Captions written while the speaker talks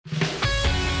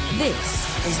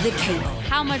This is The Cable.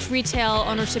 How much retail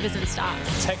ownership is in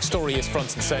stocks? Tech story is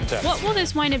front and centre. What will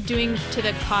this wind up doing to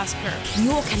the cost curve?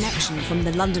 Your connection from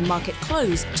the London market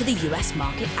close to the US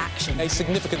market action. A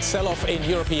significant sell-off in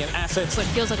European assets. So it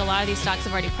feels like a lot of these stocks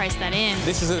have already priced that in.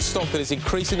 This is a stock that is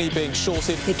increasingly being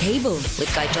shorted. The Cable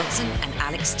with Guy Johnson and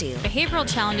Alix Steele.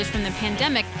 Behavioral challenges from the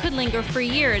pandemic could linger for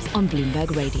years. On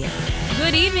Bloomberg Radio.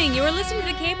 Good evening. You are listening to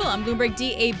The Cable on Bloomberg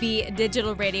DAB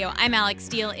Digital Radio. I'm Alix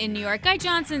Steele in New York. Guy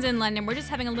Johnson's in London. We're just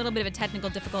having a little bit of a technical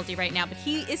difficulty right now, but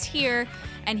he is here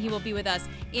and he will be with us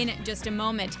in just a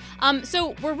moment.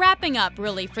 So we're wrapping up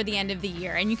really for the end of the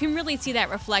year, and you can really see that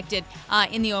reflected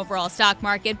in the overall stock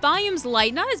market. Volumes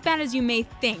light, not as bad as you may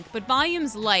think, but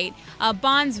volumes light.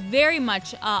 Bonds very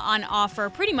much on offer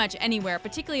pretty much anywhere,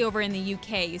 particularly over in the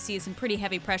UK. You see some pretty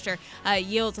heavy pressure.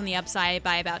 Yields on the upside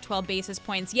by about 12 basis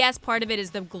points. Yes, part of it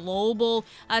is the global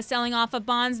selling off of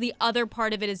bonds. The other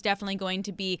part of it is definitely going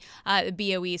to be the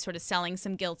BOE sort of selling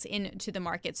some gilts into the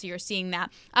market. So you're seeing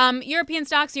that. European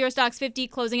stocks, Euro Stocks 50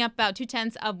 closing up about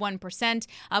 0.2%.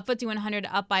 FTSE 100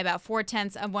 up by about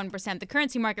 0.4%. The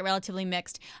currency market relatively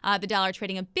mixed. The dollar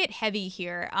trading a bit heavy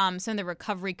here. Some of the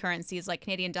recovery currencies like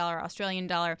Canadian dollar, Australian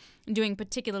dollar doing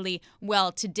particularly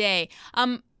well today.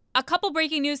 A couple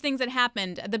breaking news things that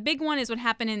happened. The big one is what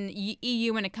happened in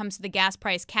EU when it comes to the gas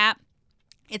price cap.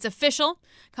 It's official,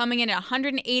 coming in at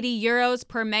 180 euros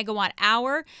per megawatt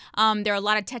hour. There are a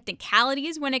lot of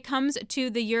technicalities when it comes to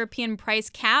the European price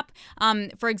cap.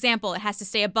 For example, it has to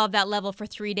stay above that level for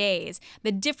 3 days.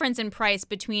 The difference in price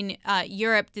between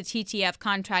Europe, the TTF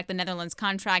contract, the Netherlands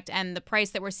contract, and the price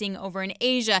that we're seeing over in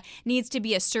Asia needs to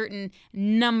be a certain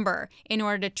number in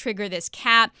order to trigger this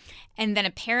cap. And then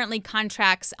apparently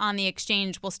contracts on the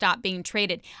exchange will stop being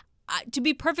traded. To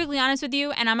be perfectly honest with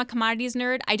you, and I'm a commodities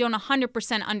nerd, I don't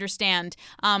 100% understand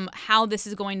how this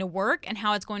is going to work and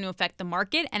how it's going to affect the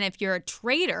market. And if you're a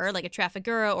trader, like a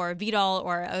Trafigura or a Vitol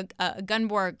or a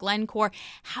Gunvor or Glencore,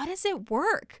 how does it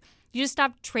work? You just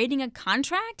stop trading a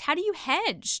contract? How do you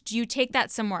hedge? Do you take that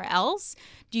somewhere else?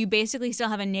 Do you basically still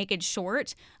have a naked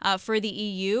short for the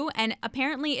EU? And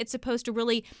apparently it's supposed to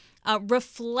really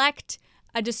reflect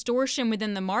a distortion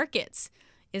within the markets.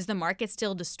 Is the market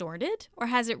still distorted or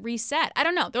has it reset? I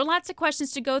don't know. There are lots of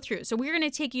questions to go through. So we're going to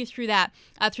take you through that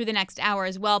through the next hour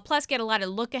as well. Plus get a lot of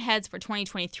look aheads for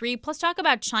 2023. Plus talk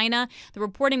about China. The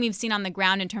reporting we've seen on the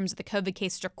ground in terms of the COVID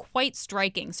cases are quite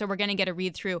striking. So we're going to get a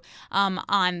read through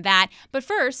on that. But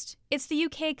first, it's the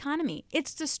UK economy.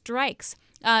 It's the strikes.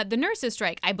 The nurses'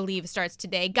 strike, I believe, starts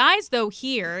today. Guys, though,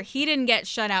 he didn't get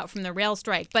shut out from the rail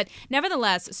strike. But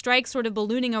nevertheless, strikes sort of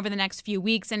ballooning over the next few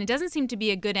weeks, and it doesn't seem to be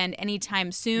a good end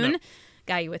anytime soon. No.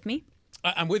 Guy, you with me?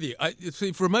 I'm with you.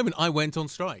 For a moment, I went on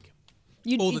strike.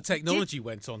 The technology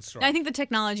went on strike. I think the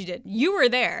technology did. You were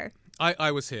there. I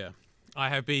was here. I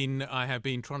have been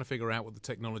trying to figure out what the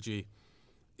technology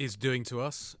is doing to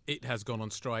us. It has gone on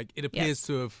strike. It appears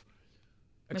to have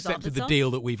accepted the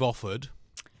deal that we've offered.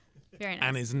 Very nice.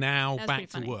 And is now back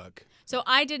to work. So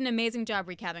I did an amazing job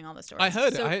recapping all the stories. I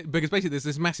heard it. Because basically there's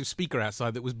this massive speaker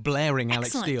outside that was blaring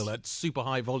Alix Steele at super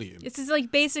high volume. This is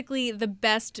like basically the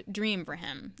best dream for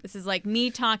him. This is like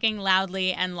me talking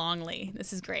loudly and longly.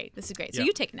 This is great. So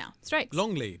you take it now. Strikes.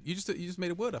 Longly. You just made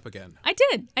a word up again. I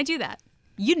did. I do that.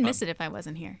 You'd miss it if I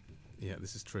wasn't here. Yeah,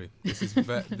 this is true. This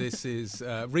is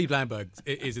Reed Landberg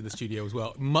is in the studio as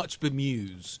well. Much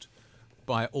bemused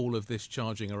by all of this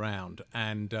charging around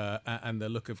and the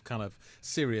look of kind of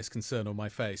serious concern on my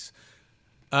face.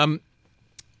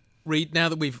 Reed, now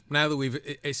that we've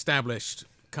established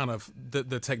kind of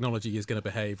the technology is going to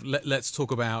behave, let's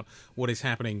talk about what is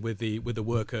happening with the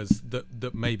workers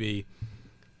that maybe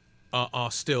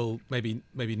are still maybe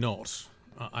not.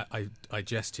 I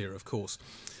jest here, of course.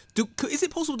 Is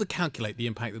it possible to calculate the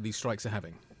impact that these strikes are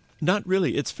having? Not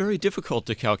really. It's very difficult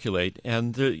to calculate,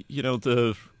 and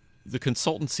the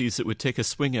consultancies that would take a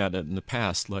swing at it in the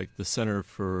past, like the Center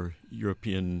for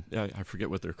European, I forget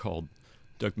what they're called,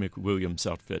 Doug McWilliams'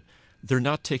 outfit, they're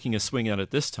not taking a swing at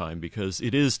it this time because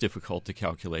it is difficult to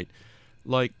calculate.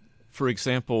 Like, for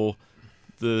example,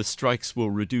 the strikes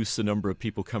will reduce the number of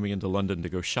people coming into London to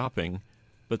go shopping,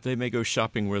 but they may go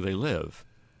shopping where they live.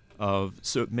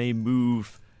 So it may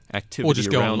move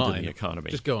activity around in the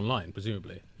economy. Just go online,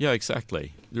 presumably. Yeah,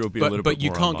 exactly. There will be a little bit more But you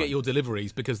can't online. get your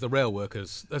deliveries because the rail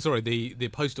workers, the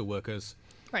postal workers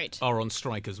are on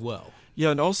strike as well.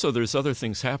 Yeah, and also there's other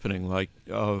things happening. Like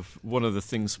one of the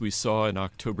things we saw in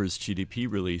October's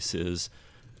GDP release is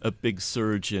a big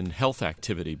surge in health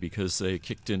activity because they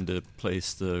kicked into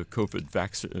place the COVID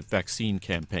vaccine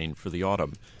campaign for the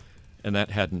autumn, and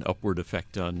that had an upward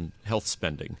effect on health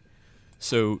spending.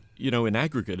 So, in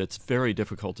aggregate, it's very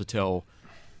difficult to tell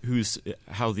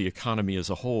how the economy as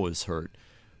a whole is hurt.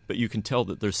 But you can tell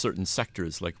that there's certain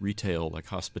sectors like retail, like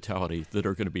hospitality, that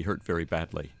are going to be hurt very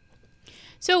badly.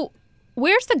 So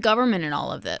where's the government in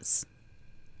all of this?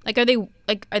 Are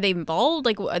they involved?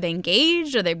 Are they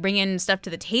engaged? Are they bringing stuff to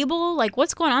the table?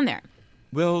 What's going on there?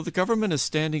 Well, the government is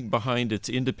standing behind its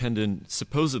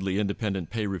supposedly independent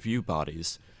pay review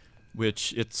bodies,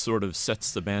 which it sort of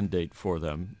sets the mandate for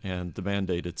them. And the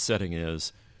mandate it's setting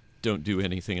is, don't do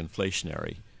anything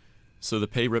inflationary. So the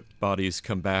pay bodies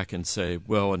come back and say,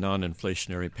 well, a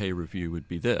non-inflationary pay review would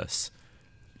be this.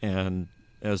 And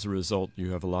as a result,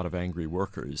 you have a lot of angry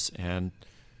workers. And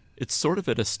it's sort of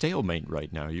at a stalemate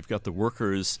right now. You've got the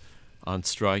workers on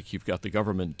strike. You've got the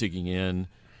government digging in,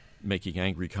 making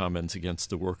angry comments against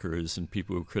the workers and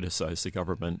people who criticize the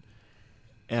government.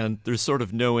 And there's sort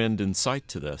of no end in sight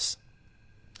to this.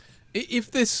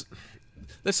 Let's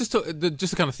just talk,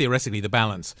 just kind of theoretically, the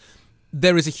balance.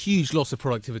 There is a huge loss of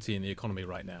productivity in the economy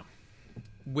right now,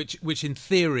 which in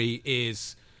theory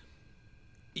is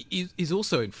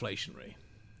also inflationary.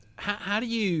 How do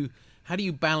you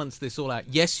balance this all out?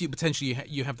 Yes, you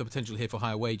have the potential here for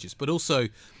higher wages, but also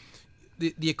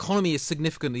the economy is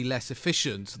significantly less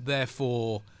efficient.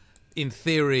 Therefore, in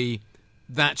theory,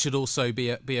 that should also be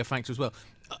a factor as well.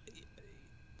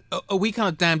 Are we kind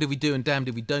of damned if we do and damned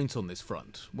if we don't on this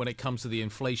front when it comes to the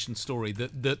inflation story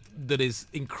that is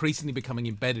increasingly becoming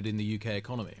embedded in the UK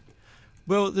economy?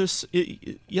 Well,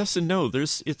 yes and no.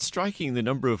 It's striking the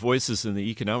number of voices in the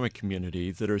economic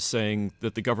community that are saying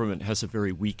that the government has a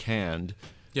very weak hand,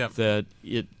 that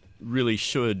it really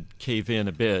should cave in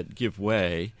a bit, give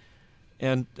way,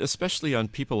 and especially on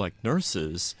people like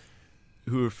nurses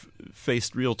who have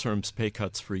faced real terms pay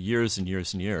cuts for years and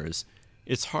years and years.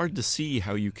 It's hard to see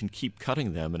how you can keep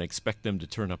cutting them and expect them to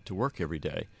turn up to work every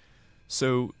day.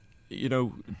 So,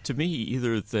 to me,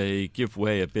 either they give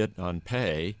way a bit on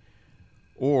pay,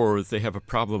 or they have a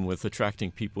problem with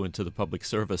attracting people into the public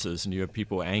services, and you have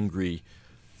people angry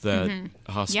that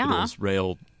hospitals,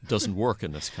 rail doesn't work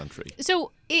in this country.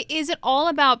 So is it all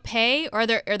about pay, or are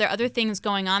there other things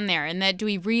going on there? And that do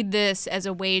we read this as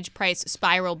a wage price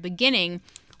spiral beginning,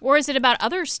 or is it about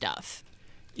other stuff?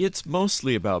 It's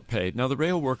mostly about pay. Now, the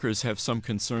rail workers have some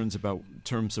concerns about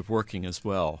terms of working as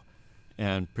well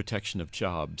and protection of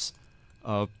jobs.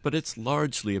 But it's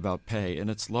largely about pay, and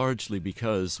it's largely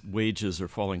because wages are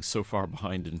falling so far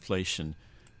behind inflation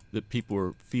that people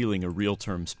are feeling a real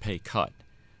terms pay cut.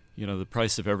 The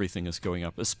price of everything is going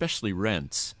up, especially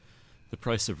rents. The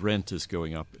price of rent is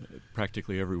going up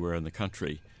practically everywhere in the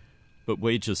country, but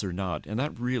wages are not, and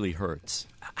that really hurts.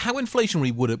 How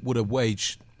inflationary would a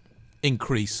wage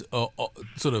increase, or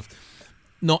sort of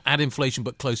not at inflation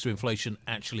but close to inflation,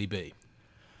 actually be?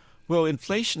 Well,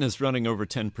 inflation is running over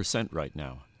 10% right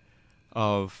now.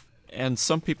 And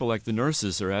some people like the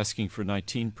nurses are asking for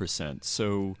 19%.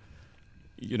 So,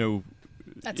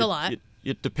 that's a lot.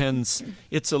 It depends.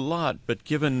 It's a lot, but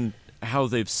given how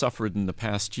they've suffered in the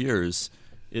past years,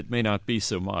 it may not be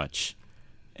so much.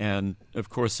 And, of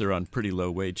course, they're on pretty low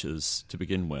wages to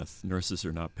begin with. Nurses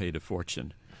are not paid a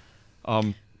fortune.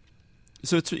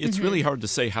 So it's really hard to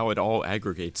say how it all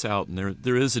aggregates out. And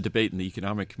there is a debate in the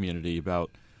economic community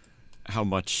about how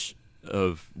much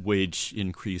of wage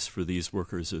increase for these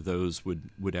workers or those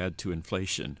would add to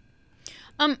inflation.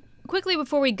 Quickly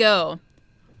before we go,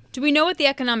 do we know what the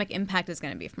economic impact is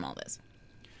going to be from all this?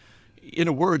 In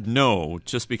a word, no,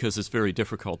 just because it's very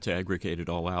difficult to aggregate it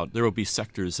all out. There will be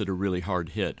sectors that are really hard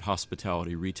hit.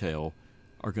 Hospitality, retail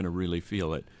are going to really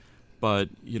feel it. But,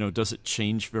 does it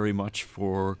change very much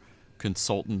for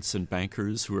consultants and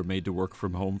bankers who are made to work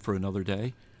from home for another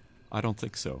day? I don't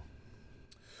think so.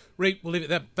 Reid, we'll leave it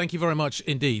there. Thank you very much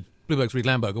indeed. Bloomberg's Reid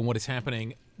Landberg on what is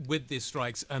happening with these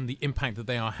strikes and the impact that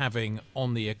they are having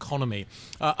on the economy.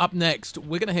 Up next,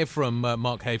 we're going to hear from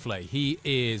Mark Hayfley. He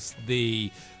is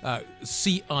the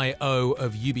CIO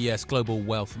of UBS Global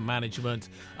Wealth Management,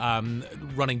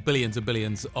 running billions and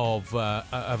billions of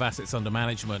assets under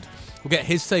management. We'll get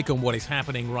his take on what is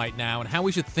happening right now and how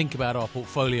we should think about our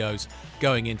portfolios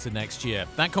going into next year.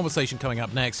 That conversation coming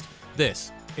up next.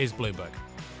 This is Bloomberg.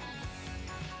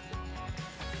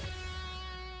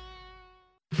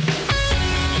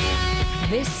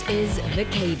 This is The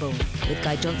Cable with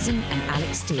Guy Johnson and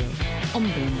Alix Steele on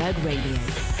Bloomberg Radio.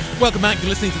 Welcome back. You're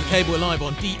listening to The Cable live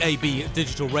on DAB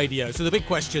Digital Radio. So the big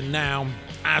question now,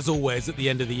 as always at the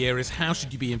end of the year, is how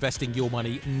should you be investing your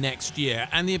money next year?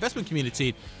 And the investment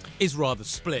community is rather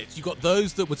split. You've got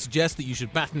those that would suggest that you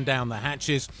should batten down the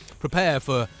hatches, prepare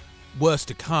for worse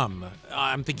to come.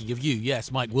 I'm thinking of you,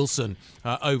 yes, Mike Wilson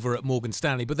over at Morgan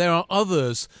Stanley. But there are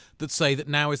others that say that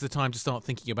now is the time to start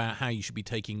thinking about how you should be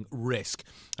taking risk,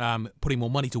 putting more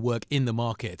money to work in the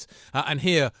market. And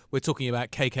here we're talking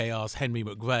about KKR's Henry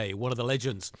McVeigh, one of the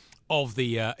legends of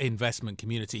the investment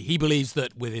community. He believes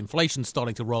that with inflation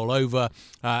starting to roll over,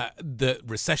 the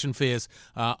recession fears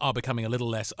are becoming a little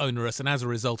less onerous, and as a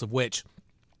result of which,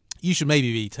 you should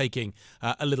maybe be taking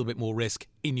a little bit more risk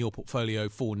in your portfolio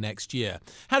for next year.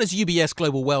 How does UBS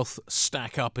Global Wealth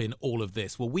stack up in all of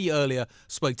this? Well, we earlier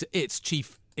spoke to its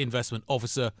Chief Investment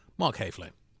Officer, Mark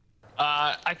Haefele.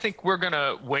 I think we're going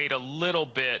to wait a little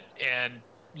bit and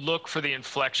look for the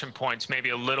inflection points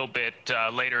maybe a little bit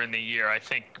later in the year. I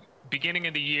think beginning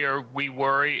of the year, we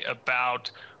worry about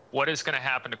what is going to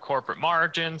happen to corporate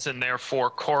margins and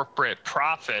therefore corporate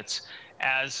profits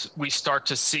as we start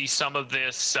to see some of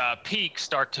this peak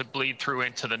start to bleed through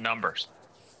into the numbers.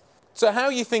 So how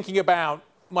are you thinking about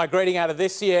migrating out of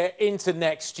this year into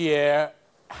next year?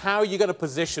 How are you going to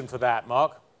position for that,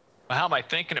 Mark? Well, how am I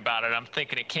thinking about it? I'm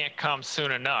thinking it can't come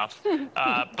soon enough.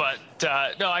 But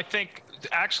no, I think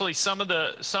actually some of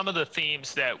the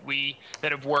themes that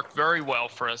have worked very well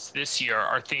for us this year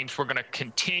are themes we're going to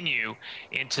continue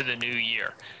into the new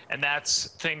year. And that's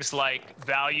things like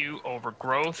value over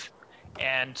growth,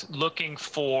 and looking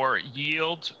for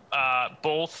yield,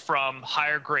 both from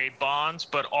higher grade bonds,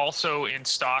 but also in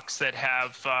stocks that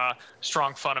have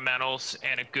strong fundamentals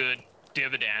and a good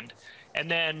dividend. And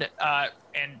then,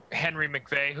 and Henry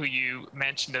McVeigh, who you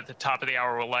mentioned at the top of the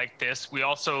hour, will like this. We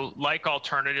also like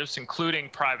alternatives, including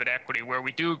private equity. Where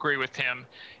we do agree with him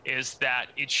is that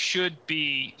it should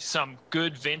be some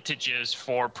good vintages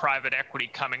for private equity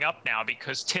coming up now,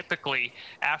 because typically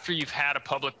after you've had a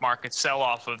public market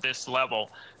sell-off of this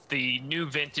level, the new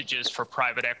vintages for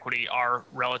private equity are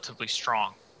relatively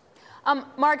strong.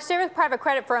 Mark, stay with private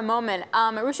credit for a moment.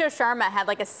 Ruchir Sharma had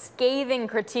like a scathing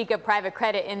critique of private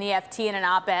credit in the FT in an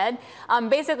op-ed,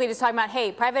 basically just talking about,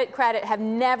 hey, private credit have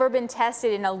never been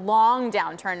tested in a long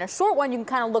downturn. In a short one, you can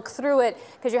kind of look through it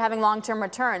because you're having long-term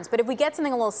returns. But if we get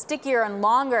something a little stickier and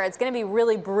longer, it's going to be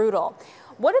really brutal.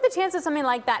 What are the chances of something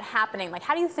like that happening? Like,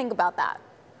 how do you think about that?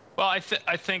 Well, I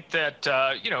think that,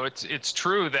 it's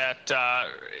true that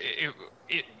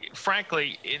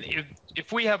frankly,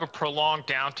 if we have a prolonged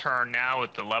downturn now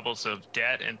at the levels of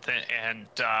debt and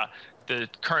the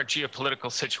current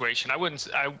geopolitical situation,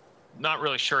 I'm not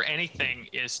really sure anything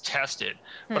is tested.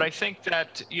 But I think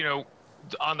that,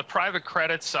 on the private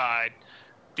credit side,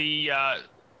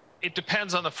 it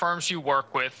depends on the firms you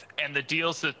work with and the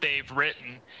deals that they've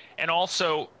written. And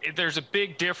also, there's a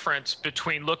big difference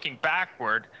between looking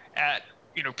backward at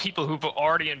people who've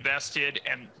already invested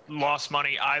and lost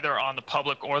money either on the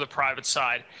public or the private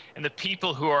side, and the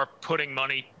people who are putting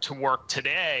money to work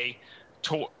today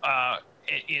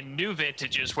in new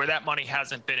vintages where that money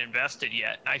hasn't been invested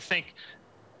yet. And I think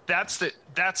that's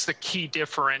the key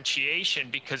differentiation,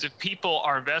 because if people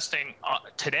are investing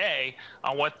today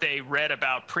on what they read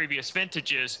about previous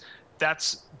vintages,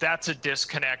 that's a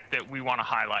disconnect that we want to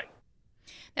highlight.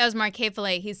 That was Mark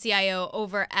Haefele. He's CIO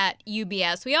over at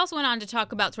UBS. We also went on to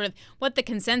talk about sort of what the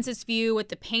consensus view, what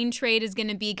the pain trade is going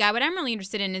to be. Guy, what I'm really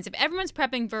interested in is if everyone's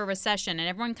prepping for a recession and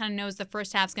everyone kind of knows the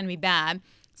first half's going to be bad,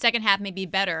 second half may be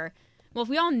better. Well, if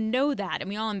we all know that and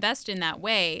we all invest in that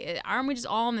way, aren't we just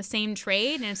all in the same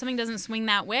trade? And if something doesn't swing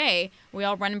that way, are we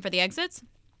all running for the exits?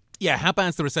 Yeah, how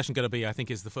bad's the recession going to be, I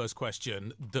think, is the first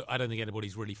question that I don't think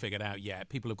anybody's really figured out yet.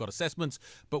 People have got assessments,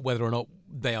 but whether or not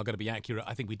they are going to be accurate,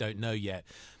 I think we don't know yet.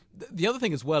 The other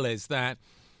thing as well is that,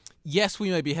 yes,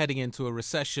 we may be heading into a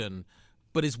recession,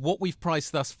 but is what we've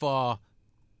priced thus far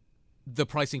the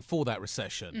pricing for that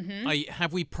recession? Mm-hmm.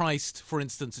 Have we priced, for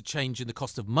instance, a change in the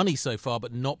cost of money so far,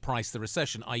 but not priced the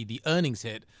recession, i.e. the earnings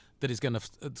hit that is going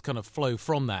to kind of flow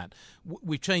from that?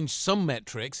 We've changed some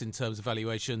metrics in terms of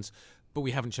valuations, but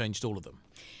we haven't changed all of them.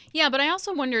 Yeah, but I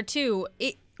also wonder, too,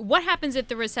 what happens if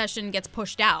the recession gets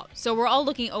pushed out? So we're all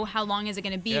looking, how long is it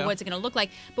going to be? Yeah. What's it going to look like?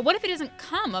 But what if it doesn't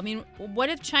come? I mean, what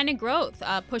if China growth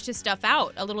pushes stuff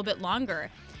out a little bit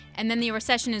longer? And then the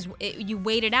recession you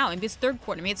wait it out. Maybe it's third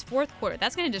quarter, maybe it's fourth quarter.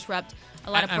 That's going to disrupt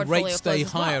a lot of portfolio flows as well. And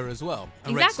rates stay higher as well.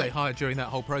 And rates stay higher during that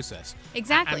whole process.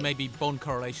 Exactly. And maybe bond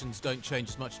correlations don't change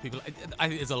as much as people. I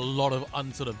think there's a lot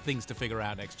of sort of things to figure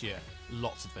out next year.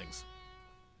 Lots of things.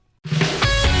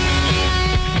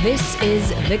 This is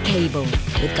The Cable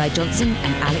with Guy Johnson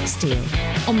and Alix Steele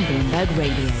on Bloomberg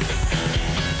Radio.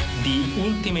 The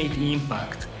ultimate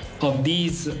impact of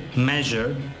this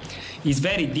measure is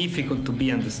very difficult to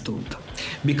be understood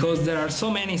because there are so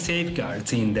many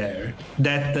safeguards in there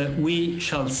that we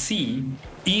shall see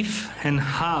if and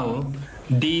how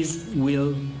this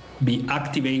will be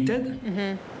activated,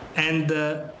 and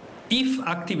if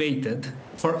activated,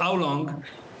 for how long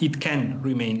it can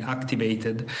remain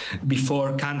activated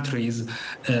before countries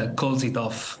calls it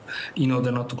off in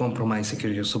order not to compromise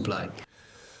security of supply.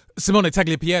 Simone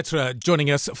Tagliapietra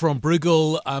joining us from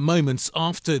Bruegel moments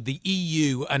after the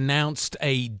EU announced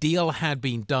a deal had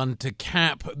been done to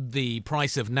cap the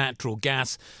price of natural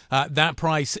gas. That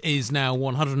price is now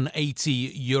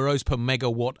 €180 per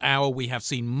megawatt hour. We have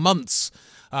seen months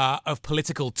of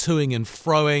political toing and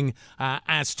froing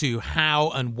as to how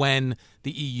and when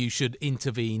the EU should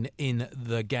intervene in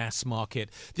the gas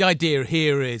market. The idea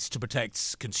here is to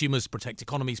protect consumers, protect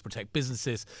economies, protect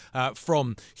businesses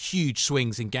from huge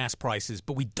swings in gas prices.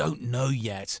 But we don't know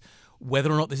yet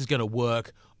whether or not this is going to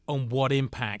work and what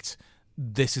impact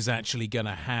this is actually going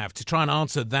to have. To try and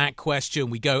answer that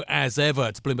question, we go, as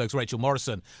ever, to Bloomberg's Rachel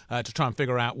Morison to try and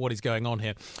figure out what is going on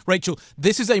here. Rachel,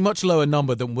 this is a much lower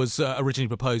number than was originally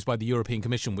proposed by the European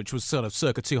Commission, which was sort of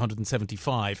circa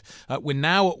 275. We're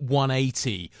now at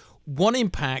 180. What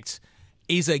impact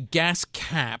is a gas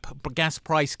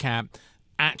price cap,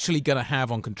 actually going to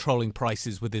have on controlling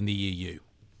prices within the EU?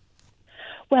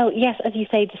 Well, yes, as you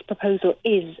say, this proposal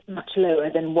is much lower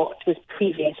than what was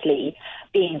previously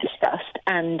being discussed,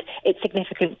 and it's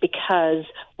significant because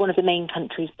one of the main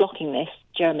countries blocking this,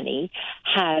 Germany,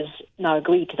 has now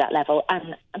agreed to that level,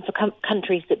 and for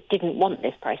countries that didn't want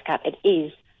this price cap, it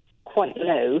is quite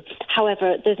low.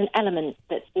 However, there's an element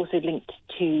that's also linked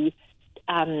to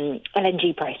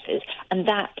LNG prices, and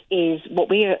that is what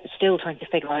we are still trying to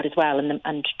figure out as well,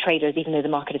 and traders, even though the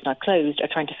market is now closed, are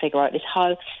trying to figure out is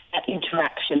how that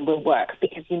interaction will work,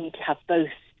 because you need to have both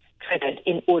triggered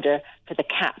in order for the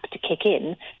cap to kick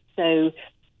in. So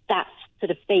that's sort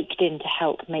of baked in to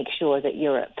help make sure that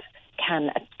Europe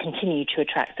can continue to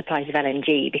attract supplies of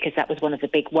LNG, because that was one of the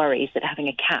big worries, that having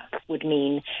a cap would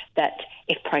mean that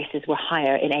if prices were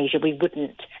higher in Asia, we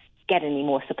wouldn't get any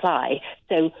more supply.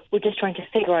 So we're just trying to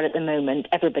figure out at the moment,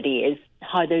 everybody is,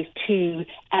 how those two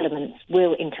elements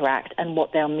will interact and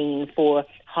what they'll mean for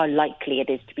how likely it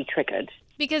is to be triggered.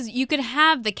 Because you could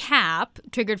have the cap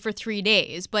triggered for 3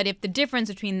 days, but if the difference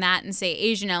between that and, say,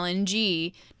 Asian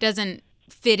LNG doesn't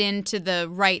fit into the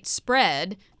right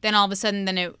spread, then all of a sudden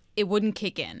then it wouldn't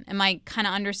kick in. Am I kind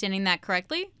of understanding that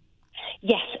correctly?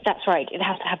 Yes, that's right. It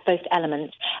has to have both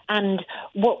elements. And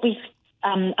what we've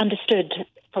understood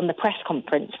from the press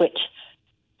conference, which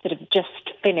sort of just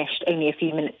finished only a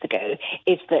few minutes ago,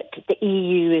 is that the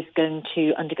EU is going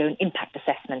to undergo an impact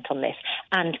assessment on this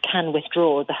and can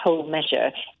withdraw the whole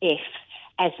measure if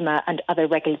ESMA and other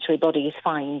regulatory bodies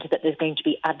find that there's going to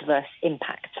be adverse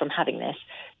impacts from having this.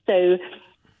 So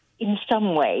in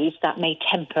some ways, that may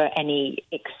temper any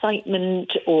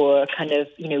excitement or kind of,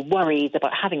 worries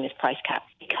about having this price cap,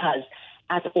 because,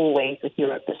 as always with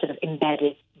Europe, that sort of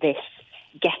embedded this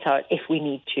get out if we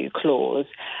need to clause,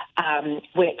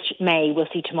 which we'll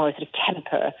see tomorrow, sort of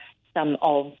temper some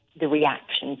of the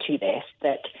reaction to this,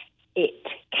 that it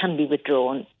can be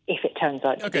withdrawn if it turns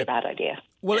out to be a bad idea.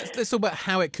 Well, let's talk about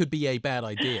how it could be a bad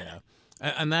idea.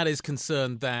 And that is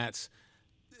concerned that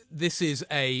this is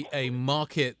a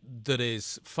market that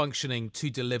is functioning to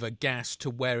deliver gas to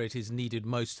where it is needed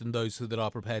most and those that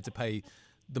are prepared to pay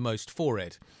the most for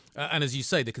it. And as you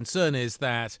say, the concern is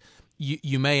that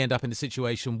you may end up in a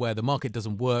situation where the market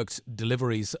doesn't work,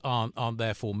 deliveries aren't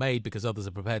therefore made because others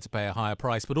are prepared to pay a higher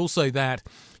price, but also that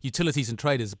utilities and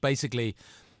traders basically,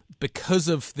 because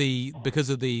of the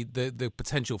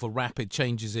potential for rapid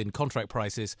changes in contract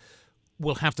prices,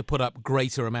 will have to put up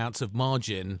greater amounts of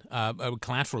margin,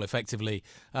 collateral effectively,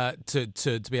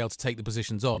 to be able to take the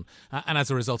positions on, and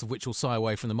as a result of which will shy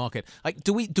away from the market. Like,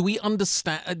 do we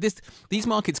understand this? These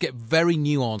markets get very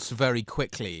nuanced very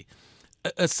quickly.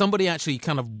 Has somebody actually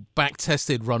kind of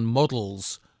back-tested, run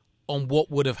models on what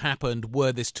would have happened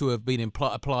were this to have been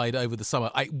applied over the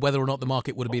summer, whether or not the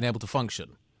market would have been able to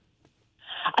function?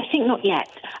 I think not yet.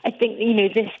 I think,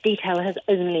 this detail has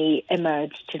only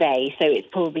emerged today, so it's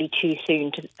probably too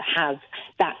soon to have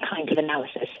that kind of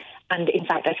analysis. And in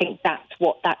fact, I think that's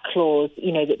what that clause,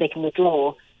 that they can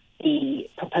withdraw the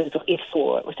proposal is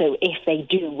for. So if they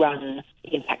do run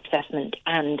the impact assessment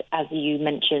and, as you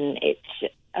mentioned, it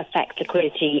affects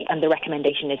liquidity and the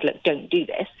recommendation is, look, don't do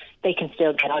this, they can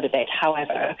still get out of it.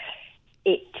 However,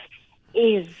 it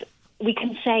is... we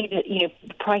can say that,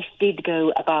 the price did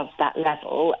go above that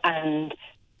level, and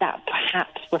that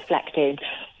perhaps reflected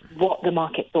what the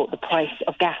market thought the price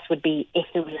of gas would be if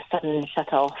there was a sudden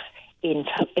shut-off in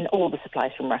all the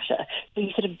supplies from Russia. So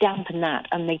you sort of dampen that,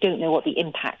 and they don't know what the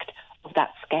impact of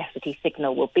that scarcity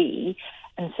signal will be.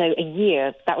 And so a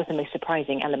year, that was the most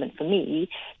surprising element for me,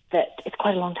 that it's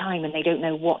quite a long time and they don't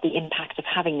know what the impact of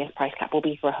having this price cap will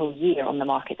be for a whole year on the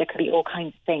market. There could be all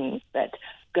kinds of things that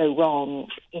go wrong,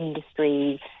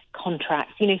 industry,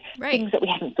 contracts, things that we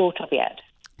haven't thought of yet.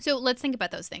 So let's think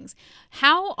about those things.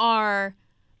 How are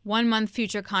 1 month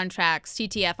future contracts,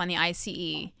 TTF on the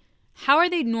ICE, how are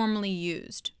they normally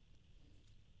used?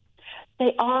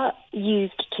 They are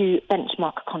used to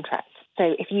benchmark contracts.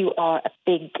 So if you are a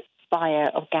big buyer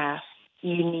of gas,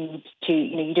 you need to,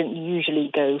 you don't usually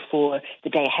go for the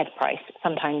day ahead price.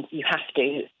 Sometimes you have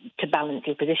to balance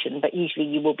your position, but usually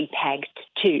you will be pegged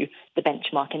to the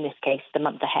benchmark, in this case, the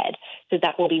month ahead. So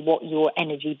that will be what your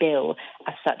energy bill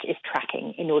as such is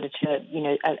tracking in order to,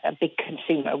 a big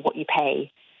consumer, what you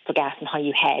pay for gas and how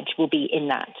you hedge will be in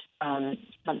that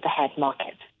month ahead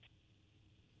market.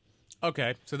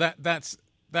 Okay, so that's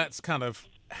kind of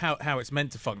how it's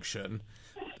meant to function.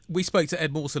 We spoke to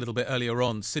Ed Morse a little bit earlier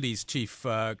on, Citi's chief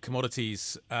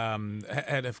commodities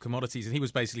head of commodities, and he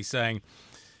was basically saying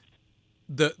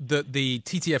that the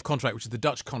TTF contract, which is the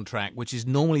Dutch contract, which is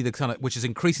normally which has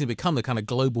increasingly become the kind of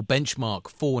global benchmark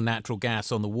for natural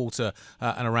gas on the water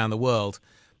and around the world,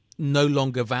 no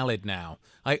longer valid now.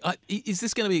 Is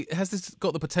this going to be? Has this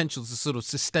got the potential to sort of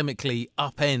systemically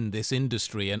upend this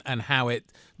industry and how it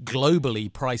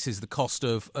globally prices the cost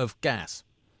of gas?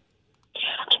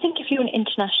 I think if you're an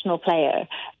international player,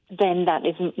 then that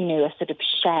is, a sort of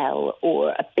shell or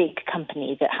a big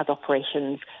company that has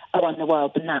operations around the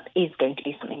world, then that is going to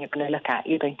be something you're going to look at.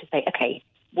 You're going to say, okay,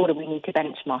 what do we need to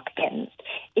benchmark against?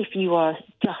 If you are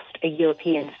just a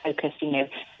European-focused,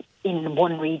 in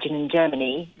one region in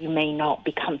Germany, you may not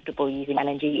be comfortable using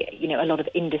LNG. A lot of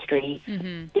industry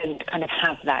don't kind of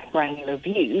have that granular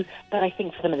view. But I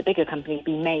think for some of the bigger companies,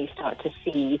 we may start to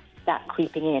see that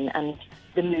creeping in and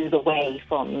the move away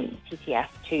from TTF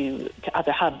to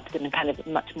other hubs and a kind of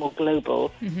much more global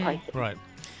pricing. Right.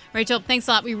 Rachel, thanks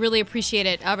a lot. We really appreciate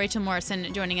it. Rachel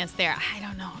Morison joining us there. I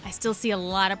don't know. I still see a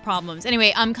lot of problems.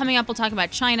 Anyway, coming up, we'll talk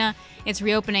about China, its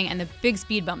reopening, and the big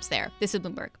speed bumps there. This is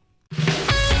Bloomberg.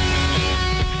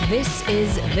 This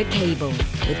is The Cable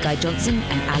with Guy Johnson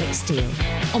and Alix Steele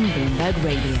on Bloomberg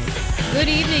Radio. Good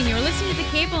evening. You're listening to The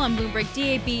Cable on Bloomberg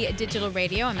DAB Digital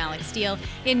Radio. I'm Alix Steele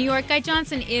in New York. Guy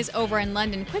Johnson is over in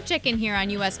London. Quick check-in here on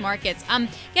U.S. markets.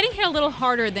 Getting hit a little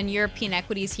harder than European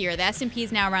equities here. The S&P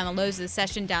is now around the lows of the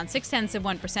session, down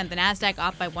 0.6%. The Nasdaq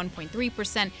up by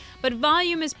 1.3%. But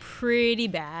volume is pretty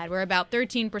bad. We're about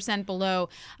 13% below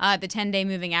the 10-day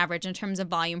moving average in terms of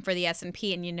volume for the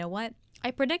S&P. And you know what? I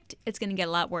predict it's going to get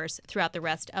a lot worse throughout the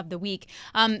rest of the week.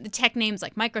 The tech names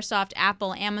like Microsoft,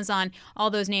 Apple, Amazon, all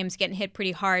those names getting hit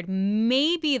pretty hard.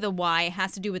 Maybe the why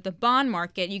has to do with the bond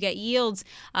market. You get yields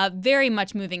very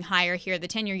much moving higher here. The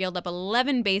 10-year yield up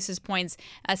 11 basis points,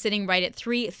 sitting right at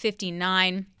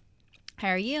 3.59.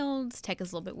 Higher yields, tech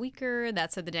is a little bit weaker.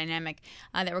 That's the dynamic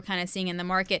that we're kind of seeing in the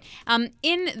market.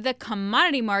 In the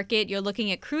commodity market, you're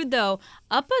looking at crude, though,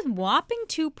 up a whopping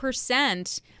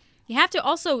 2%. You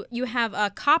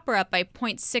have copper up by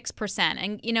 0.6%.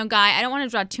 And, Guy, I don't want to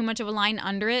draw too much of a line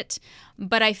under it,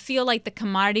 but I feel like the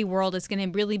commodity world is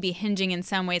going to really be hinging in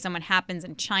some ways on what happens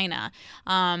in China.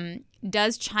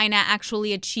 Does China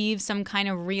actually achieve some kind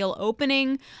of real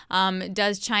opening?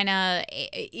 Does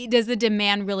the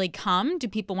demand really come? Do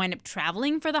people wind up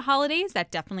traveling for the holidays? That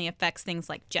definitely affects things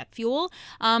like jet fuel.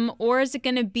 Or is it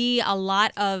going to be a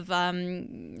lot of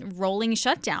rolling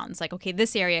shutdowns? Like, okay,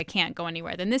 this area can't go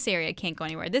anywhere, then this area can't go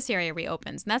anywhere, this area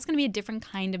reopens. And that's going to be a different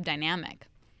kind of dynamic.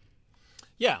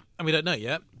 Yeah, and we don't know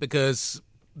yet because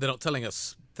they're not telling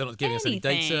us. They're not giving us any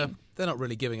data. They're not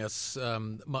really giving us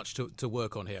much to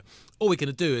work on here. All we're going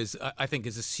to do is, I think,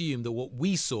 is assume that what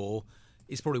we saw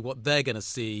is probably what they're going to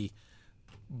see,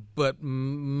 but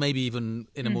maybe even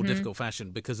in a more difficult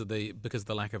fashion because of the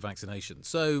lack of vaccination.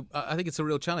 So I think it's a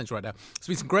real challenge right now. There's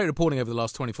been some great reporting over the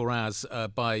last 24 hours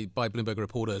by Bloomberg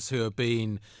reporters who have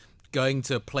been going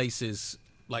to places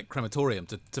like crematorium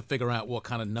to figure out what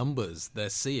kind of numbers they're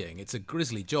seeing. It's a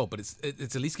grisly job, but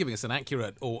it's at least giving us an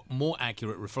accurate or more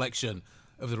accurate reflection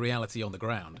of the reality on the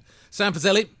ground. Sam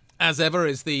Fazeli, as ever,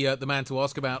 is the man to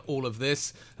ask about all of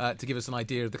this, to give us an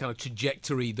idea of the kind of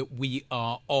trajectory that we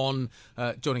are on,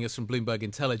 joining us from Bloomberg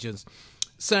Intelligence.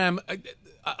 Sam,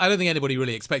 I don't think anybody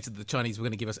really expected that the Chinese were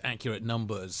going to give us accurate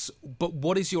numbers, but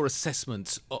what is your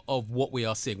assessment of what we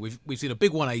are seeing? We've seen a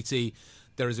big 180.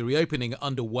 There is a reopening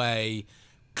underway.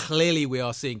 Clearly, we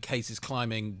are seeing cases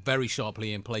climbing very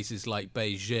sharply in places like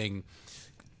Beijing.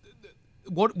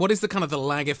 What is the kind of the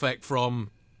lag effect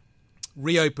from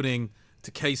reopening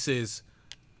to cases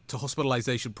to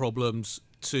hospitalization problems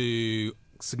to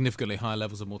significantly higher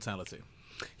levels of mortality?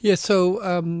 Yeah,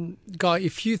 so, Guy,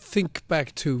 if you think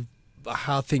back to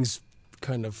how things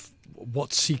kind of,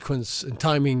 what sequence and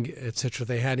timing, etc.,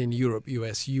 they had in Europe,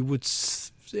 US, you would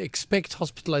expect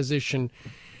hospitalization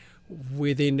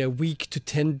within a week to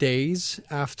 10 days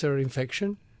after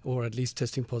infection, or at least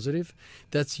testing positive.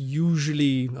 That's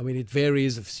usually, I mean, it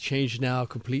varies, it's changed now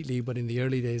completely, but in the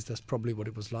early days, that's probably what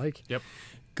it was like. Yep.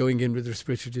 Going in with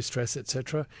respiratory distress,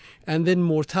 etc. And then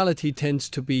mortality tends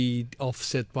to be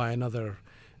offset by another,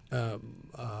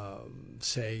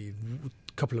 say,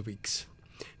 couple of weeks,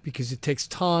 because it takes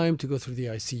time to go through the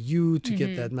ICU to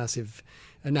get that massive.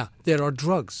 And now, there are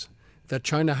drugs that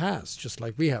China has, just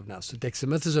like we have now. So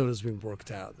dexamethasone has been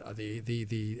worked out.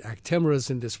 The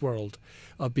Actemiras in this world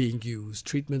are being used.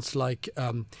 Treatments like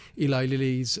Eli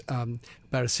Lilly's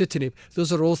baricitinib,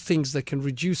 those are all things that can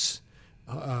reduce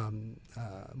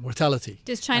mortality.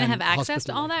 Does China have access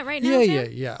to all that right now?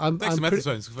 Yeah.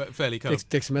 Dexamethasone is fairly kind of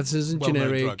dexamethasone is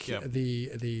generic. Drug, yeah.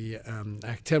 The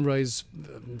Actemra is,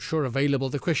 I'm sure, available.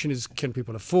 The question is, can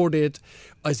people afford it?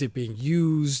 Is it being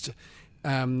used?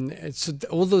 So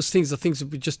all those things are things that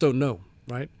we just don't know,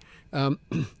 right?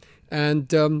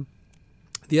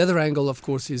 The other angle, of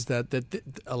course, is that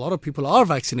a lot of people are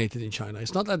vaccinated in China.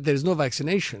 It's not that there's no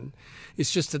vaccination.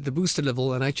 It's just that the booster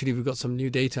level, and actually we've got some new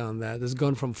data on that, has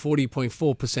gone from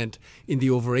 40.4% in the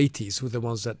over 80s, who are the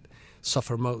ones that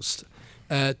suffer most,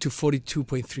 to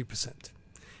 42.3%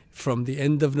 from the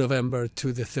end of November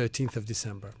to the 13th of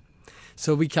December.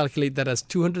 So we calculate that as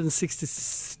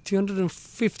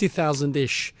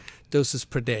 250,000-ish doses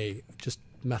per day, just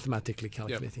mathematically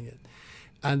calculating it.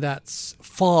 And that's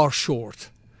far short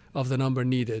of the number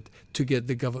needed to get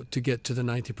to the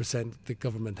 90% the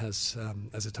government has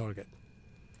as a target.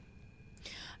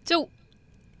 So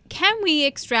can we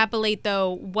extrapolate,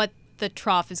 though, what the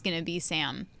trough is going to be,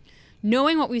 Sam?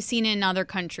 Knowing what we've seen in other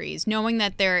countries, knowing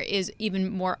that there is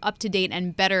even more up-to-date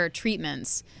and better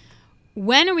treatments,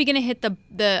 when are we going to hit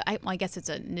I guess it's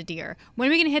a nadir. When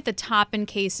are we going to hit the top in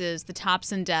cases, the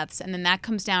tops in deaths, and then that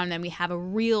comes down and then we have a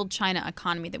real China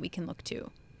economy that we can look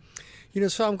to?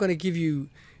 So I'm going to give you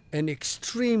an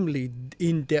extremely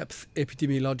in-depth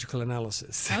epidemiological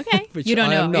analysis. Okay. You don't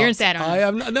know. You're in Saturn. I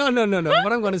am not. No.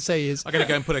 What I'm going to say is, I'm going to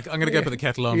go and put the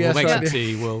kettle on. We'll make some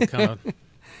tea. We'll kind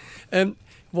of.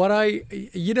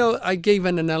 I gave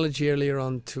an analogy earlier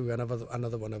on to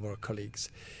another one of our colleagues.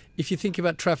 If you think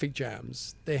about traffic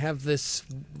jams, they have this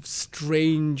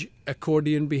strange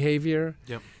accordion behavior.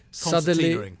 Yep.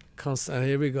 Suddenly,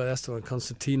 here we go. That's the one,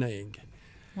 concertinaing.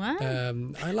 What?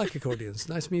 I like accordions.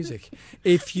 Nice music.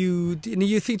 If you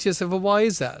think to yourself, well, why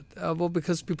is that? Well,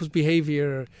 because people's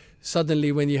behavior,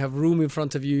 suddenly when you have room in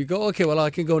front of you, you go, okay, well, I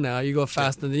can go now. You go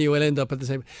fast, and then you will end up at the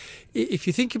same. If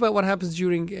you think about what happens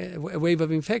during a wave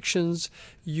of infections,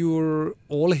 you're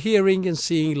all hearing and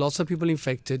seeing lots of people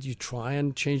infected. You try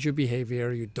and change your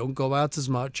behavior. You don't go out as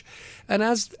much. And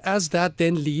as that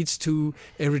then leads to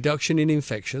a reduction in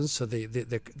infections, so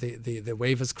the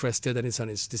wave has crested and it's on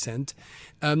its descent,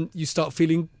 you start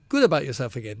feeling good about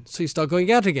yourself again. So you start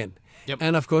going out again. Yep.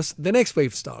 And of course, the next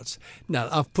wave starts. Now,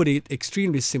 I've put it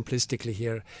extremely simplistically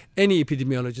here. Any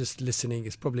epidemiologist listening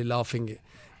is probably laughing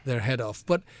their head off.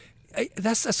 But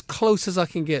that's as close as I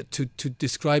can get to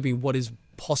describing what is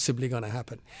possibly going to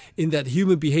happen, in that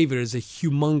human behavior is a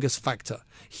humongous factor,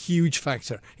 huge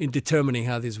factor in determining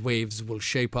how these waves will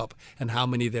shape up and how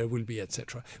many there will be,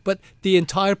 etc. But the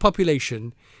entire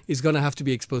population is going to have to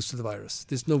be exposed to the virus.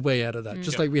 There's no way out of that,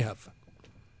 just like we have.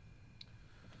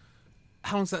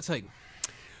 How long does that take?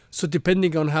 So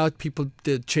depending on how people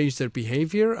change their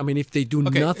behavior, I mean, if they do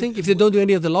nothing, if they don't do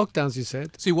any of the lockdowns, you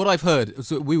said. See, what I've heard,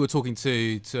 so we were talking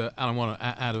to Alan Warner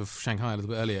out of Shanghai a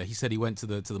little bit earlier. He said he went to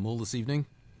the mall this evening.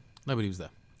 Nobody was there.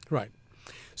 Right.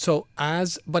 So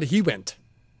but he went.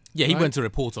 Yeah, he went to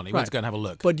report on it. He went to go and have a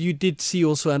look. But you did see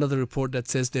also another report that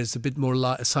says there's a bit more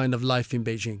a sign of life in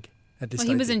Beijing at this time.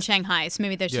 Well, he was in Shanghai, so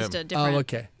maybe there's just a different... Oh,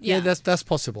 okay. Yeah, that's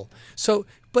possible. So,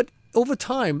 but over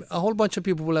time, a whole bunch of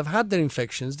people will have had their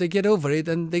infections. They get over it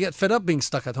and they get fed up being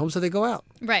stuck at home, so they go out.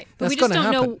 Right. But we just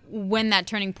don't know when that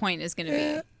turning point is going to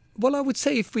be. Well, I would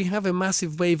say if we have a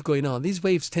massive wave going on, these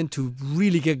waves tend to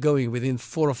really get going within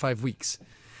 4 or 5 weeks.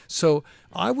 So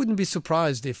I wouldn't be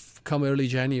surprised if come early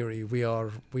January we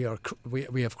have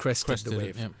crested the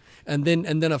wave. Yeah. And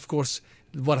then of course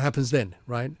what happens then,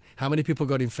 right? How many people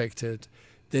got infected?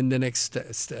 Then the next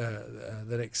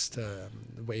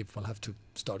wave will have to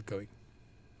start going.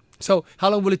 So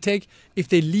how long will it take? If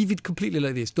they leave it completely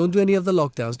like this, don't do any of the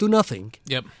lockdowns, do nothing,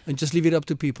 and just leave it up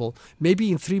to people, maybe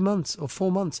in 3 months or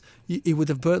 4 months, it would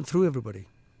have burnt through everybody.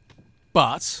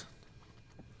 But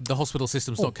The hospital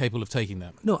system's not capable of taking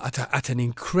that. No, at an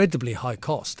incredibly high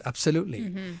cost,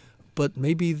 absolutely. But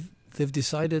maybe they've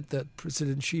decided that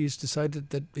President Xi has decided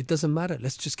that it doesn't matter.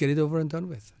 Let's just get it over and done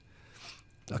with.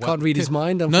 I can't read his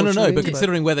mind, unfortunately. No. But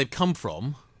considering where they've come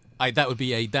from,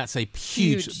 that's a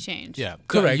huge change. Yeah,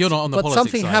 correct. You're not on the but politics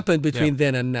something side. happened between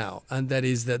then and now, and that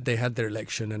is that they had their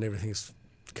election and everything's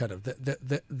kind of.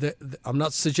 I'm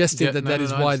not suggesting that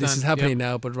is why this is happening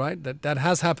now, but right, that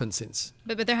has happened since.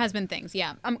 But there has been things,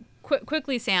 yeah.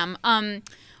 Quickly, Sam.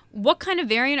 What kind of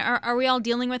variant are we all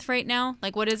dealing with right now?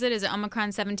 Like, what is it? Is it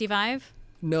Omicron 75?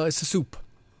 No, it's a soup.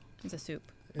 It's a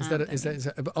soup. Is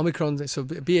that Omicron? So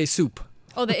BA soup.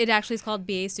 Oh, it actually is called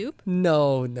BA soup?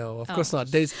 No, of course not.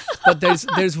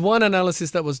 There's one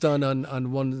analysis that was done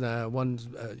on one.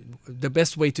 The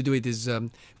best way to do it is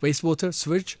wastewater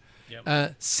sewage.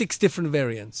 6 different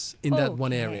variants in that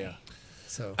one area.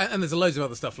 So and there's loads of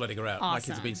other stuff floating around. Awesome. My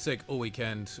kids have been sick all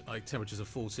weekend. Like temperatures of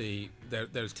 40.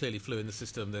 There's clearly flu in the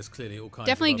system. There's clearly all kinds.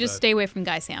 Definitely of just stay away from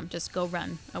Guy Sam. Just go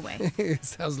run away.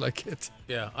 Sounds like it.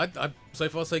 Yeah, I so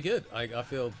far so good. I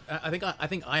feel. I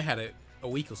think I had it a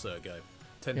week or so ago.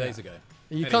 10 days ago.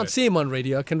 You can't see him on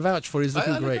radio. I can vouch for he's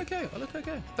looking great. I look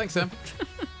okay. Thanks, Sam.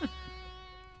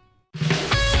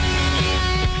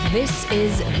 This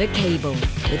is The Cable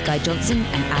with Guy Johnson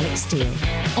and Alix Steele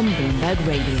on Bloomberg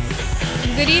Radio.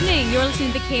 Good evening. You're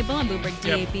listening to The Cable on Bloomberg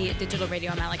DAB Digital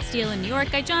Radio. I'm Alix Steele in New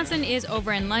York. Guy Johnson is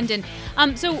over in London.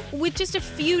 So with just a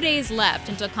few days left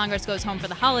until Congress goes home for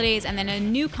the holidays and then a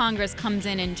new Congress comes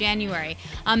in January,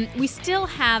 we still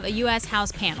have a U.S.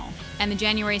 House panel and the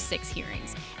January 6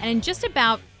 hearings. And in just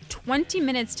about 20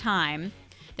 minutes' time,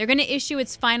 they're going to issue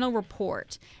its final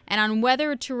report and on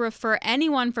whether to refer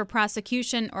anyone for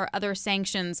prosecution or other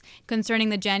sanctions concerning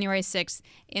the January 6th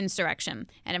insurrection.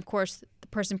 And of course, the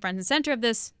person front and center of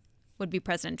this would be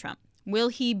President Trump. Will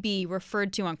he be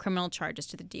referred to on criminal charges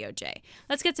to the DOJ?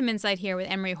 Let's get some insight here with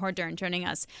Annmarie Hordern joining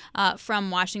us from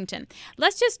Washington.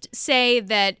 Let's just say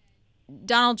that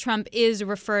Donald Trump is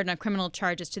referred on criminal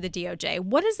charges to the DOJ.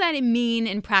 What does that mean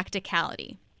in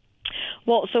practicality?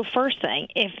 Well, so first thing,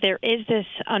 if there is this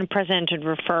unprecedented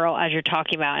referral, as you're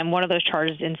talking about, and one of those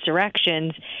charges,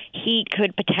 insurrections, he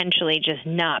could potentially just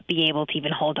not be able to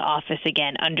even hold office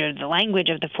again under the language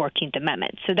of the 14th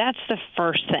Amendment. So that's the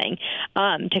first thing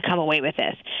to come away with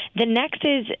this. The next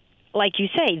is, like you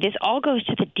say, this all goes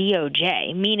to the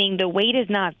DOJ, meaning the weight is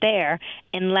not there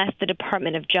unless the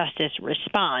Department of Justice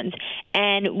responds.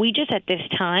 And we just at this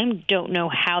time don't know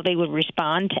how they would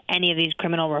respond to any of these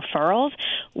criminal referrals.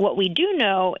 What we do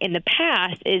know in the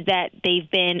past is that they've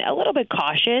been a little bit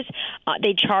cautious.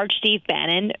 They charged Steve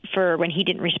Bannon for when he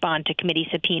didn't respond to committee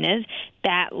subpoenas.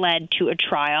 That led to a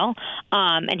trial,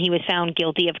 and he was found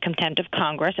guilty of contempt of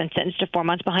Congress and sentenced to 4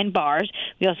 months behind bars.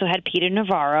 We also had Peter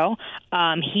Navarro.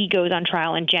 He goes on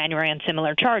trial in January on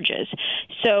similar charges.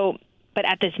 So, but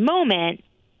at this moment,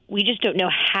 we just don't know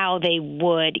how they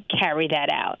would carry that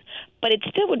out. But it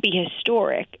still would be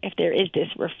historic if there is this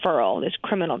referral, this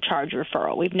criminal charge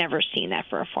referral. We've never seen that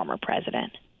for a former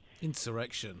president.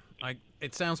 Insurrection.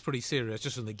 It sounds pretty serious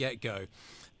just from the get-go.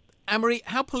 Annmarie,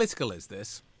 how political is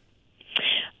this?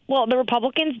 Well, the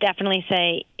Republicans definitely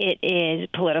say it is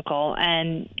political,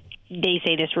 and they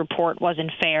say this report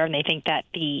wasn't fair, and they think that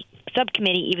the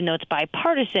subcommittee, even though it's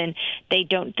bipartisan, they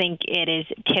don't think it is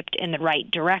tipped in the right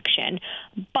direction.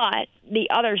 But the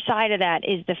other side of that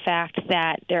is the fact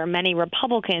that there are many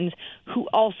Republicans who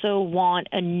also want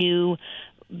a new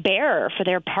bearer for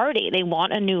their party. They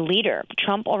want a new leader.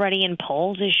 Trump already in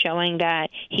polls is showing that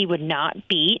he would not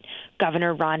beat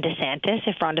Governor Ron DeSantis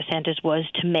if Ron DeSantis was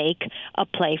to make a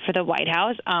play for the White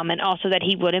House, and also that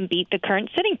he wouldn't beat the current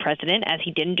sitting president, as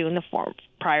he didn't do in the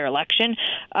prior election,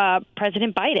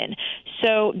 President Biden.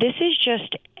 So this is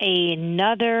just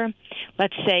another,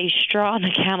 let's say, straw on the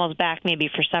camel's back maybe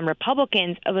for some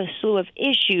Republicans of a slew of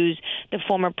issues the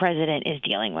former president is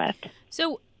dealing with.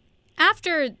 So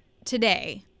after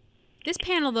today, this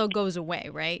panel, though, goes away,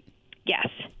 right? Yes.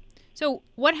 So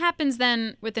what happens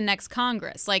then with the next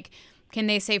Congress? Like, can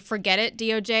they say, forget it,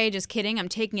 DOJ, just kidding, I'm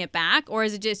taking it back? Or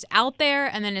is it just out there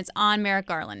and then it's on Merrick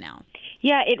Garland now?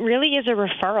 Yeah, it really is a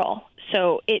referral.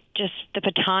 So it just, the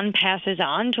baton passes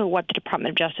on to what the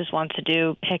Department of Justice wants to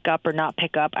do, pick up or not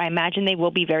pick up. I imagine they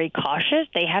will be very cautious.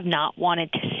 They have not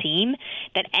wanted to seem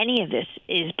that any of this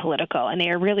is political, and they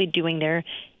are really doing their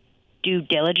due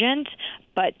diligence.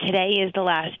 But today is the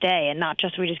last day, and not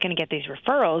just we're just going to get these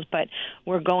referrals, but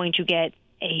we're going to get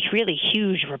a really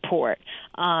huge report.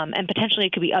 And potentially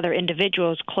it could be other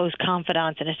individuals, close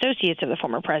confidants and associates of the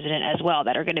former president as well,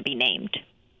 that are going to be named.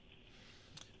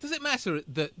 Does it matter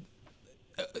that,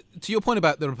 to your point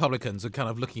about the Republicans are kind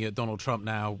of looking at Donald Trump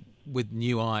now with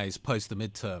new eyes post the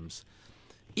midterms.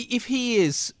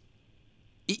 If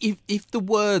the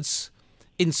words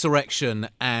insurrection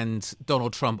and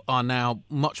Donald Trump are now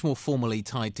much more formally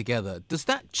tied together, does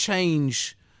that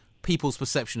change people's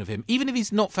perception of him? Even if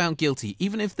he's not found guilty,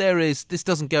 even if this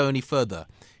doesn't go any further,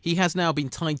 he has now been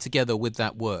tied together with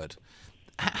that word.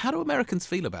 How do Americans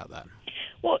feel about that?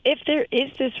 Well, if there is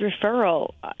this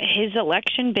referral, his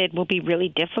election bid will be really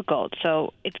difficult.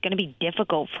 So it's going to be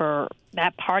difficult for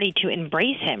that party to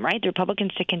embrace him, right? The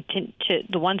Republicans to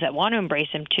the ones that want to embrace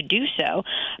him to do so,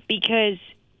 because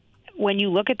when you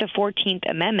look at the 14th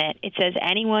Amendment, it says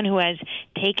anyone who has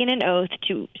taken an oath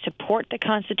to support the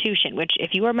Constitution, which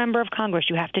if you are a member of Congress,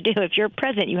 you have to do. If you're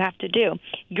president, you have to do.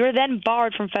 You're then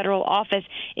barred from federal office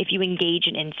if you engage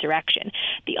in insurrection.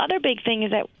 The other big thing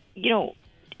is that,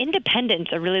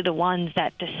 independents are really the ones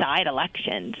that decide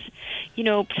elections.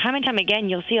 Time and time again,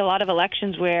 you'll see a lot of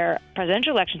elections where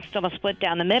presidential elections still split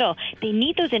down the middle. They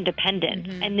need those independents,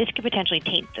 and this could potentially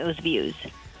taint those views.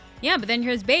 Yeah, but then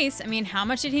here's base. I mean, how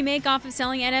much did he make off of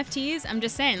selling NFTs? I'm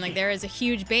just saying, there is a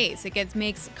huge base.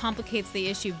 It complicates the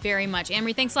issue very much.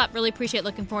 Annmarie, thanks a lot. Really appreciate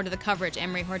looking forward to the coverage.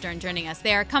 Annmarie Hordern joining us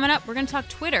there. Coming up, we're going to talk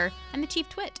Twitter and the chief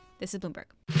twit. This is Bloomberg.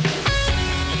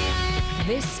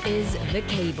 This is The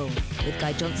Cable with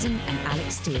Guy Johnson and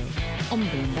Alix Steele on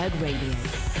Bloomberg Radio.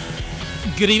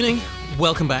 Good evening.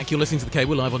 Welcome back. You're listening to The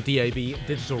Cable live on DAB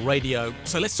Digital Radio.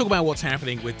 So let's talk about what's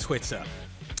happening with Twitter.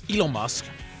 Elon Musk,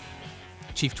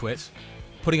 chief twit,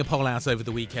 putting a poll out over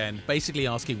the weekend, basically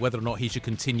asking whether or not he should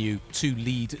continue to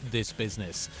lead this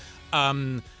business.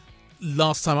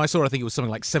 Last time I saw it, I think it was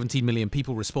something like 17 million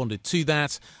people responded to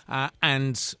that,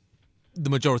 and the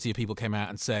majority of people came out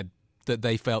and said that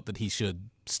they felt that he should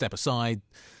step aside,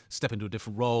 step into a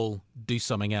different role, do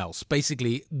something else.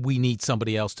 Basically, we need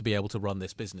somebody else to be able to run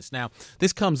this business. Now,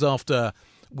 this comes after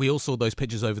we all saw those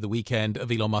pictures over the weekend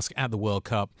of Elon Musk at the World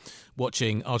Cup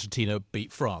watching Argentina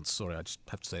beat France. Sorry, I just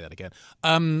have to say that again.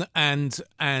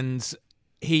 And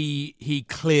he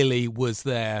clearly was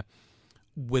there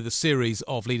with a series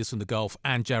of leaders from the Gulf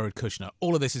and Jared Kushner.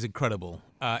 All of this is incredible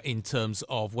in terms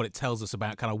of what it tells us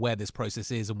about kind of where this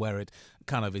process is and where it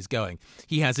kind of is going.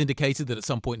 He has indicated that at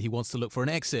some point he wants to look for an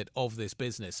exit of this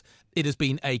business. It has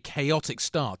been a chaotic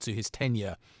start to his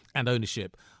tenure and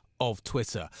ownership of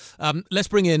Twitter. Let's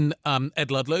bring in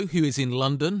Ed Ludlow, who is in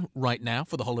London right now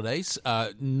for the holidays,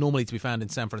 normally to be found in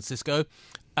San Francisco.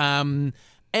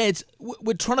 Ed,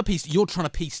 you're trying to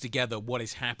piece together what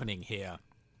is happening here.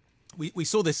 We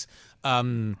saw this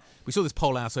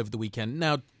poll out over the weekend.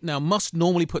 Now Musk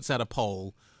normally puts out a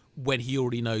poll when he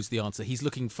already knows the answer. He's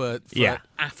looking for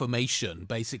affirmation,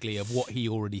 basically, of what he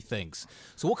already thinks.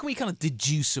 So what can we kind of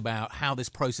deduce about how this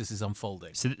process is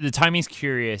unfolding? So the timing's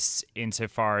curious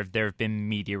insofar as there have been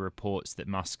media reports that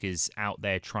Musk is out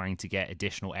there trying to get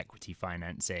additional equity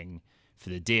financing for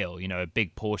the deal. A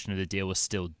big portion of the deal was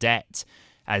still debt,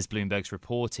 as Bloomberg's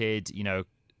reported.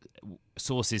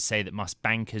 Sources say that Musk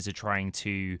bankers are trying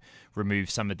to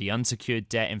remove some of the unsecured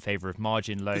debt in favor of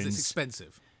margin loans.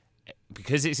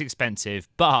 Because it's expensive,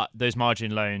 but those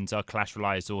margin loans are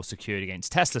collateralized or secured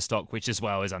against Tesla stock, which as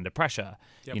well is under pressure.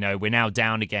 Yep. We're now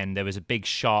down again. There was a big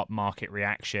sharp market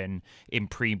reaction in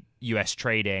pre-US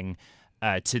trading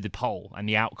to the poll and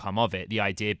the outcome of it. The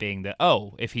idea being that,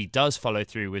 if he does follow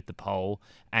through with the poll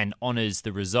and honors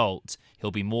the result,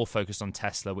 he'll be more focused on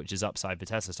Tesla, which is upside for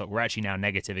Tesla stock. We're actually now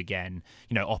negative again.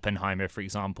 Oppenheimer, for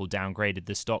example, downgraded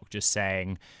the stock, just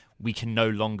saying we can no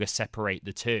longer separate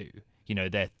the two.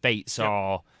 Their fates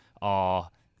are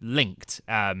linked.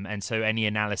 And so any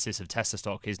analysis of Tesla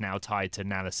stock is now tied to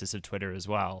analysis of Twitter as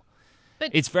well.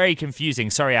 But it's very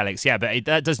confusing. Sorry, Alex. Yeah, but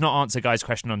that does not answer Guy's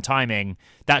question on timing.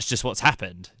 That's just what's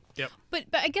happened. Yep. But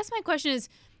I guess my question is,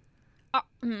 are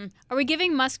we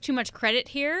giving Musk too much credit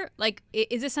here?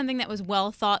 Is this something that was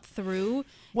well thought through?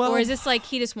 Or is this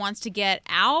he just wants to get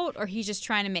out, or he's just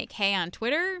trying to make hay on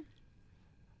Twitter?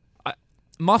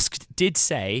 Musk did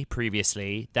say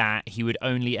previously that he would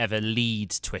only ever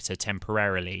lead Twitter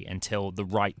temporarily until the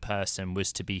right person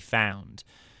was to be found.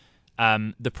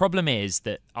 The problem is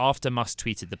that after Musk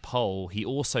tweeted the poll, he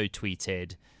also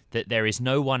tweeted that there is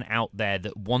no one out there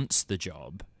that wants the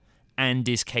job and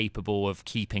is capable of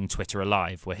keeping Twitter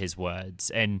alive, were his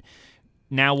words. And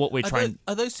now what we're trying...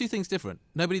 Are those two things different?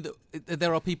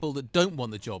 There are people that don't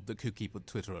want the job that could keep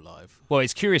Twitter alive. Well,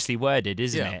 it's curiously worded,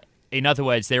 isn't it? In other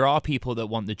words, there are people that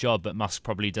want the job, but Musk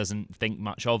probably doesn't think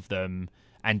much of them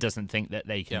and doesn't think that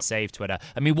they can save Twitter.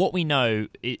 I mean, what we know,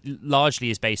 it largely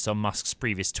is based on Musk's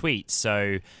previous tweets.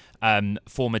 So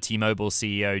Former T-Mobile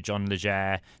CEO John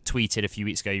Legere tweeted a few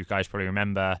weeks ago, you guys probably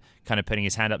remember, kind of putting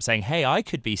his hand up saying, hey, I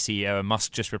could be CEO, and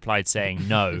Musk just replied saying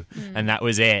no, and that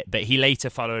was it. But he later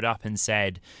followed up and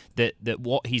said that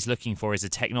what he's looking for is a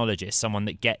technologist, someone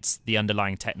that gets the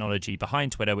underlying technology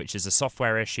behind Twitter, which is a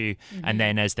software issue, and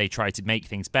then as they try to make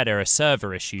things better, a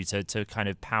server issue to kind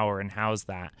of power and house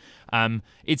that.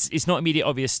 It's not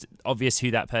immediately obvious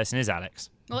who that person is, Alix.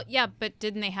 Well, yeah, but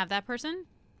didn't they have that person?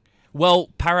 Well,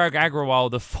 Parag Agrawal,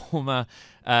 the former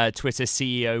Twitter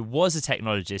CEO, was a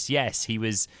technologist. Yes, he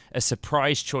was a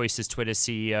surprise choice as Twitter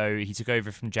CEO. He took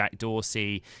over from Jack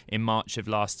Dorsey in March of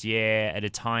last year at a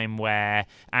time where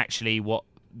actually what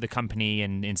the company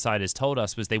and insiders told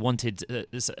us was they wanted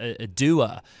a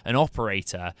doer, an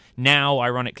operator. Now,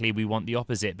 ironically, we want the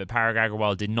opposite, but Parag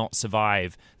Agrawal did not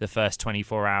survive the first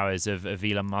 24 hours of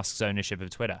Elon Musk's ownership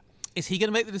of Twitter. Is he going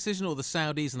to make the decision, or the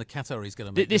Saudis and the Qataris going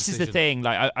to make the decision? This is the thing.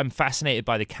 Like, I'm fascinated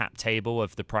by the cap table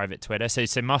of the private Twitter.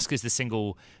 So Musk is the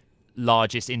single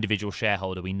largest individual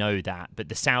shareholder. We know that, but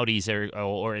the Saudis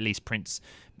or at least Prince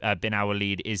bin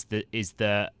Walid is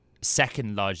the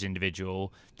second largest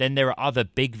individual. Then there are other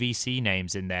big VC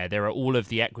names in there. There are all of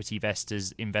the equity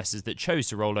investors that chose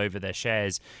to roll over their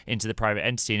shares into the private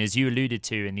entity. And as you alluded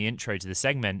to in the intro to the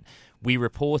segment, we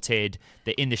reported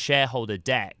that in the shareholder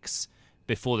decks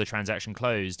before the transaction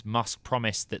closed, Musk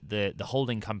promised that the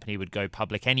holding company would go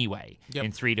public anyway in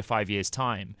 3 to 5 years'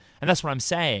 time. And that's what I'm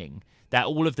saying, that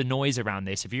all of the noise around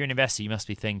this, if you're an investor, you must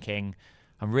be thinking,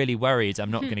 I'm really worried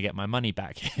I'm not going to get my money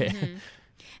back here.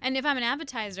 And if I'm an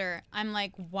advertiser, I'm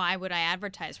like, why would I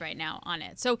advertise right now on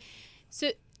it? So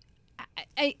this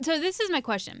is my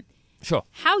question. Sure.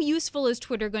 How useful is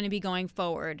Twitter going to be going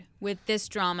forward with this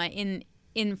drama in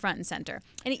front and center?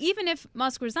 And even if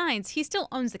Musk resigns, he still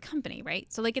owns the company,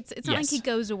 right? So like it's not like he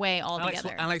goes away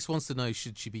altogether. Alex wants to know,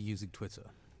 should she be using Twitter?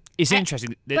 It's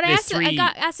interesting. But I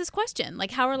got asked this question,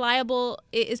 like, how reliable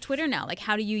is Twitter now? Like,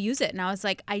 how do you use it? And I was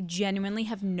like, I genuinely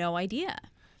have no idea.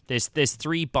 There's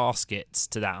three baskets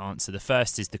to that answer. The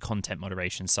first is the content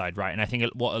moderation side, right? And I think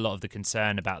what a lot of the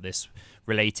concern about this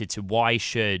related to why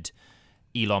should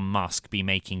Elon Musk be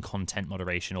making content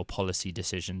moderation or policy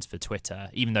decisions for Twitter,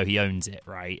 even though he owns it,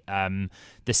 right?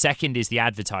 The second is the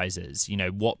advertisers. You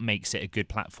know, what makes it a good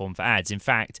platform for ads? In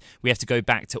fact, we have to go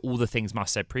back to all the things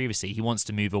Musk said previously. He wants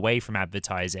to move away from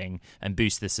advertising and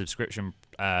boost the subscription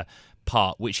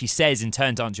part, which he says, in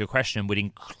turn, to answer your question,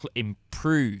 would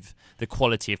improve the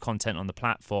quality of content on the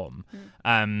platform.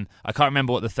 I can't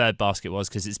remember what the third basket was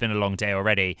because it's been a long day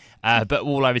already. But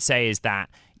all I would say is that,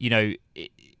 you know,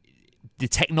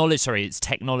 it's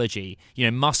technology. You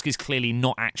know, Musk is clearly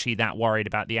not actually that worried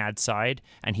about the ad side,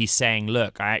 and he's saying,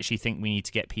 look, I actually think we need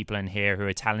to get people in here who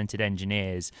are talented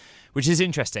engineers, which is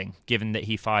interesting, given that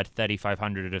he fired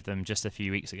 3,500 of them just a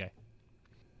few weeks ago.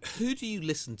 Who do you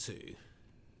listen to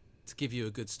give you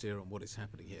a good steer on what is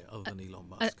happening here, other than Elon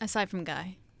Musk? Aside from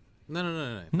Guy.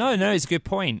 No, it's a good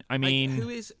point. I mean,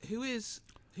 who's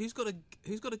got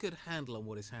a good handle on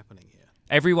what is happening here?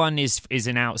 Everyone is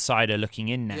an outsider looking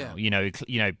in now. Yeah.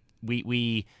 You know,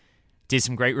 we did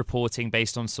some great reporting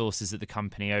based on sources at the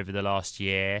company over the last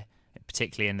year,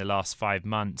 particularly in the last 5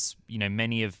 months. You know,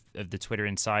 many of the Twitter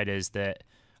insiders that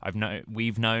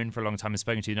we've known for a long time and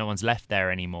spoken to, no one's left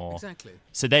there anymore. Exactly.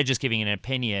 So they're just giving an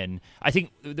opinion. I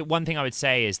think the one thing I would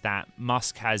say is that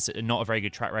Musk has not a very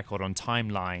good track record on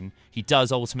timeline. He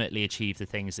does ultimately achieve the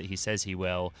things that he says he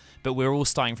will, but we're all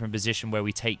starting from a position where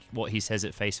we take what he says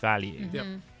at face value. Yep.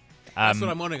 That's what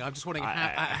I'm wondering. I'm just wondering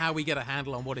how we get a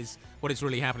handle on what is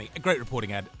really happening. A great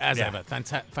reporting, Ed, as ever.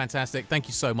 Fantastic. Thank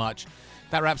you so much.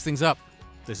 That wraps things up.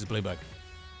 This is Bloomberg.